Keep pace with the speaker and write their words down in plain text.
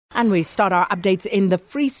And we start our updates in the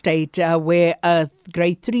Free State, where a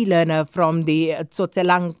grade 3 learner from the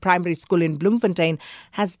Tsotselang Primary School in Bloemfontein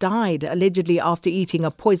has died, allegedly after eating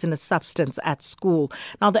a poisonous substance at school.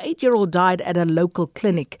 Now, the 8-year-old died at a local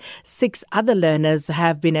clinic. 6 other learners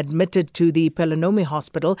have been admitted to the Pelonomi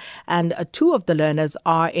Hospital, and 2 of the learners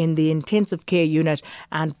are in the intensive care unit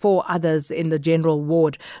and 4 others in the general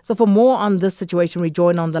ward. So for more on this situation, we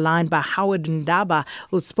join on the line by Howard Ndaba,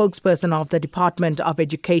 who's spokesperson of the Department of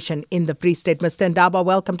Education in the Free State. Mr. Ndaba,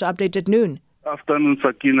 welcome to Update at Noon. Afternoon,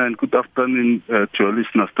 Sakina, and good afternoon to your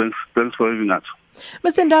listeners. Thanks for having us.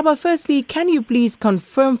 Mr. Ndaba, firstly, can you please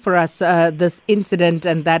confirm for us this incident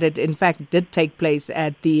and that it in fact did take place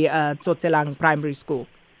at the Tsotselang Primary School?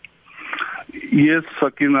 Yes,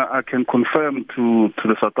 Sakina, I can confirm to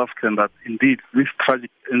the South African that indeed this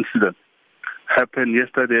tragic incident happened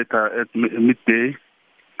yesterday at midday,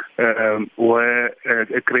 where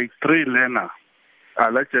a grade 3 learner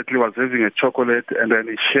allegedly was having a chocolate, and then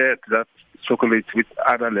he shared that chocolate with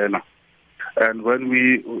other learner. And when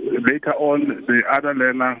we later on, the other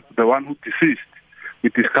learner, the one who deceased, we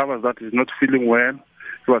discovered that he's not feeling well.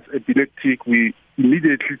 He was epileptic. We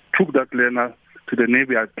immediately took that learner to the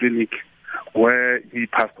neighborhood clinic where he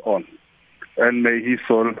passed on. And may his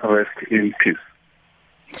soul rest in peace.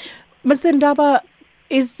 Mr. Ndaba,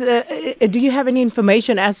 do you have any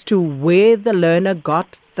information as to where the learner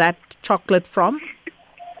got that chocolate from?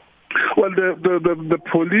 Well, the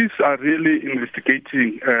police are really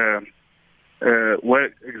investigating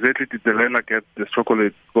where exactly did the learner get the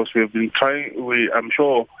chocolate, because we have been trying. I'm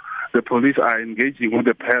sure the police are engaging with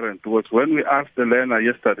the parent. Because when we asked the learner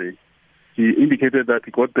yesterday, he indicated that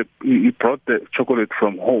he brought the chocolate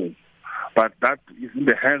from home, but that is in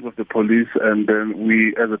the hands of the police. And then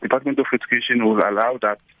we, as a Department of Education, will allow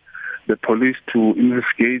that the police to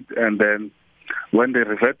investigate, and then when they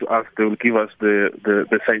revert to us, they will give us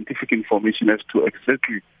the scientific information as to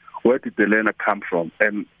exactly where did the learner come from.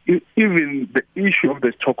 And even the issue of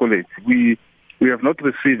the chocolate, we have not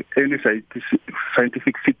received any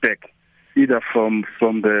scientific feedback either from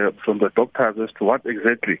the doctors as to what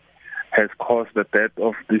exactly has caused the death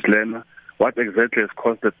of this learner, what exactly has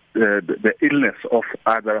caused the illness of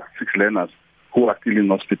other 6 learners who are still in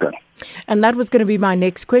hospital. And that was going to be my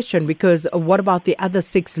next question, because what about the other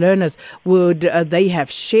 6 learners? Would they have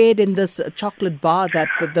shared in this chocolate bar that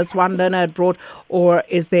this one learner had brought, or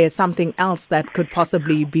is there something else that could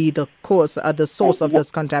possibly be the cause, the source of this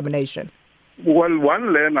contamination? Well,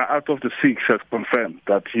 one learner out of the 6 has confirmed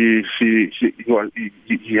that he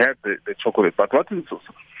had the chocolate. But what is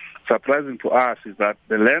surprising to us is that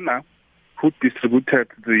the learner who distributed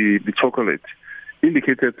the chocolate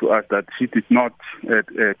indicated to us that she did not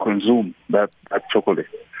consume that chocolate.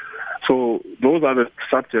 So those are the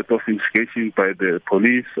subject of investigation by the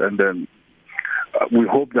police, and then we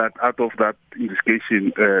hope that out of that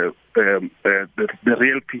investigation, the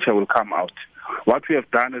real picture will come out. What we have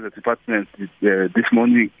done as a department is, this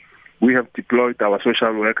morning, we have deployed our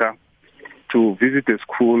social worker to visit the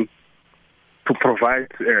school to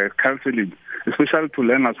provide counseling, especially to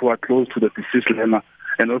learners who are close to the deceased learner,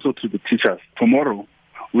 and also to the teachers. Tomorrow,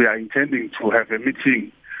 we are intending to have a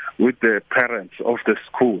meeting with the parents of the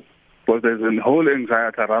school, because there's a whole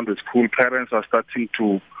anxiety around the school. Parents are starting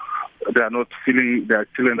they are not feeling their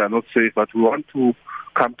children are not safe, but we want to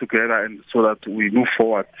come together and so that we move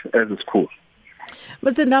forward as a school.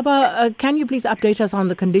 Mr. Ndaba, can you please update us on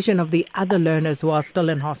the condition of the other learners who are still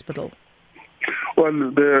in hospital?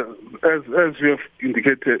 Well, as we have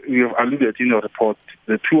indicated, we have alluded in your report,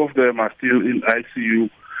 the 2 of them are still in ICU.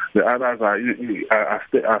 The others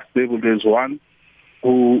are stable. There's one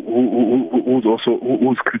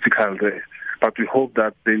who's critical there. But we hope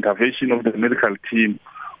that the intervention of the medical team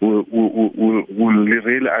will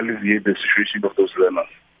really alleviate the situation of those learners.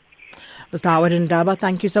 Mr. Howard Ndaba,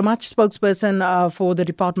 thank you so much. Spokesperson for the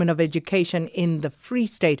Department of Education in the Free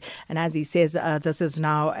State. And as he says, this is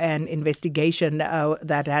now an investigation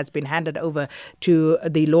that has been handed over to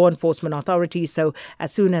the law enforcement authorities. So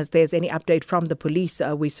as soon as there's any update from the police,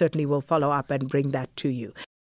 we certainly will follow up and bring that to you.